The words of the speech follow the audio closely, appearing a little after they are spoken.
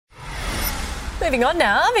Moving on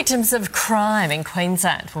now, victims of crime in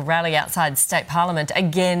Queensland will rally outside State Parliament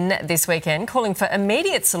again this weekend, calling for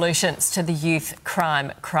immediate solutions to the youth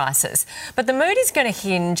crime crisis. But the mood is going to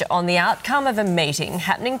hinge on the outcome of a meeting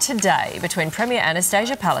happening today between Premier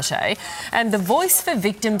Anastasia Palaszczuk and the Voice for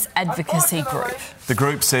Victims Advocacy Group. The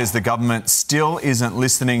group says the government still isn't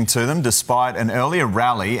listening to them despite an earlier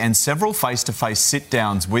rally and several face-to-face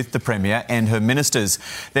sit-downs with the Premier and her ministers.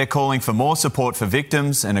 They're calling for more support for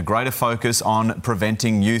victims and a greater focus on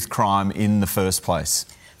preventing youth crime in the first place.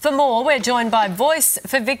 For more, we're joined by Voice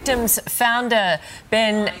for Victims founder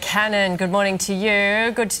Ben Cannon. Good morning to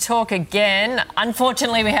you. Good to talk again.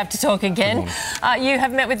 Unfortunately, we have to talk again. You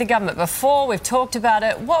have met with the government before. We've talked about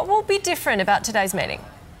it. What will be different about today's meeting?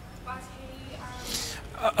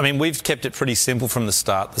 I mean, we've kept it pretty simple from the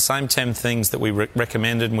start. The same 10 things that we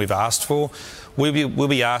recommended and we've asked for, we'll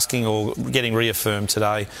be asking or getting reaffirmed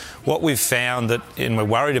today. What we've found that, and we're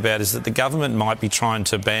worried about, is that the government might be trying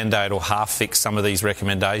to band-aid or half-fix some of these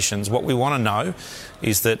recommendations. What we want to know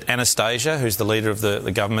is that Anastasia, who's the leader of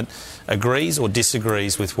the government, agrees or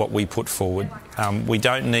disagrees with what we put forward. We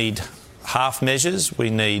don't need half measures,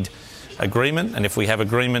 we need agreement, and if we have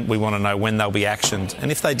agreement, we want to know when they'll be actioned.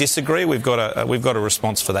 And if they disagree, we've got a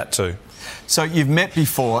response for that too. So you've met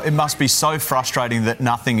before. It must be so frustrating that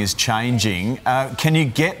nothing is changing. Can you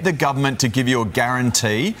get the government to give you a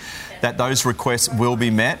guarantee that those requests will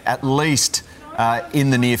be met, at least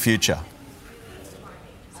in the near future?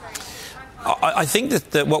 I think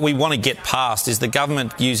that what we want to get past is the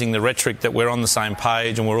government using the rhetoric that we're on the same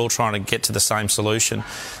page and we're all trying to get to the same solution.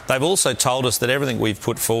 They've also told us that everything we've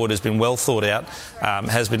put forward has been well thought out,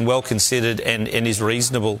 has been well considered and is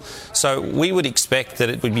reasonable. So we would expect that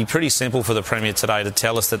it would be pretty simple for the Premier today to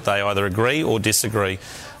tell us that they either agree or disagree.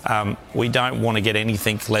 We don't want to get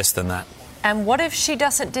anything less than that. And what if she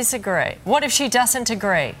doesn't disagree? What if she doesn't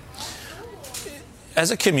agree? As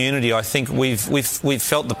a community, I think we've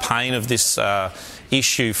felt the pain of this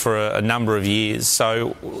issue for a number of years.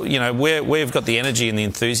 So, you know, we've got the energy and the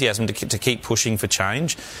enthusiasm to keep pushing for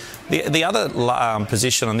change. The other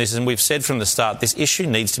position on this, and we've said from the start, this issue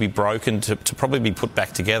needs to be broken to probably be put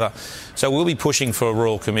back together. So we'll be pushing for a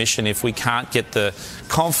Royal Commission if we can't get the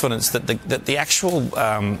confidence that the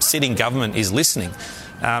actual sitting government is listening.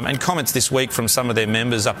 And comments this week from some of their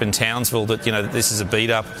members up in Townsville that, you know, that this is a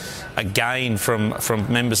beat-up again from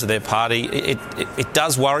members of their party. It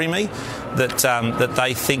does worry me that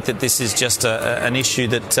they think that this is just an issue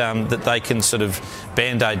that they can sort of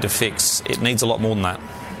band-aid to fix. It needs a lot more than that.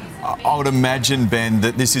 I would imagine, Ben,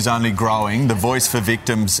 that this is only growing. The Voice for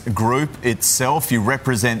Victims group itself, you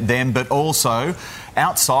represent them, but also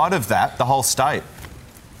outside of that, the whole state.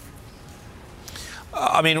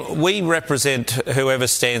 I mean, we represent whoever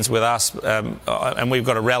stands with us, and we've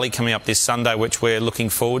got a rally coming up this Sunday, which we're looking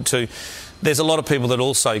forward to. There's a lot of people that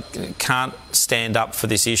also can't stand up for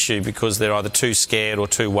this issue because they're either too scared or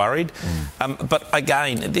too worried. But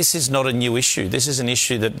again, this is not a new issue. This is an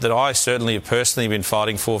issue that I certainly have personally been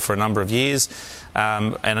fighting for a number of years,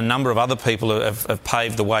 and a number of other people have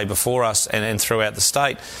paved the way before us and throughout the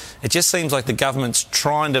state. It just seems like the government's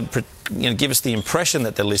trying to give us the impression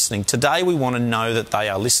that they're listening. Today we want to know that they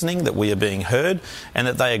are listening, that we are being heard, and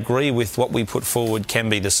that they agree with what we put forward can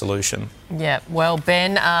be the solution. Yeah, well,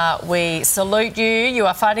 Ben, we salute you. You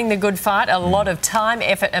are fighting the good fight. A lot of time,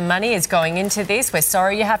 effort and money is going into this. We're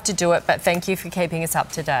sorry you have to do it, but thank you for keeping us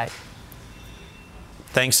up to date.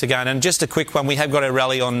 Thanks again. And just a quick one, we have got a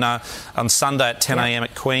rally on Sunday at 10 a.m.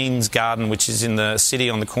 at Queen's Garden, which is in the city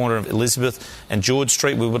on the corner of Elizabeth and George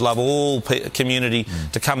Street. We would love all community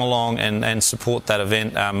to come along and support that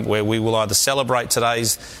event, where we will either celebrate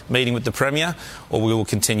today's meeting with the Premier or we will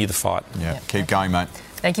continue the fight. Yeah, keep going, mate.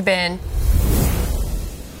 Thank you, Ben.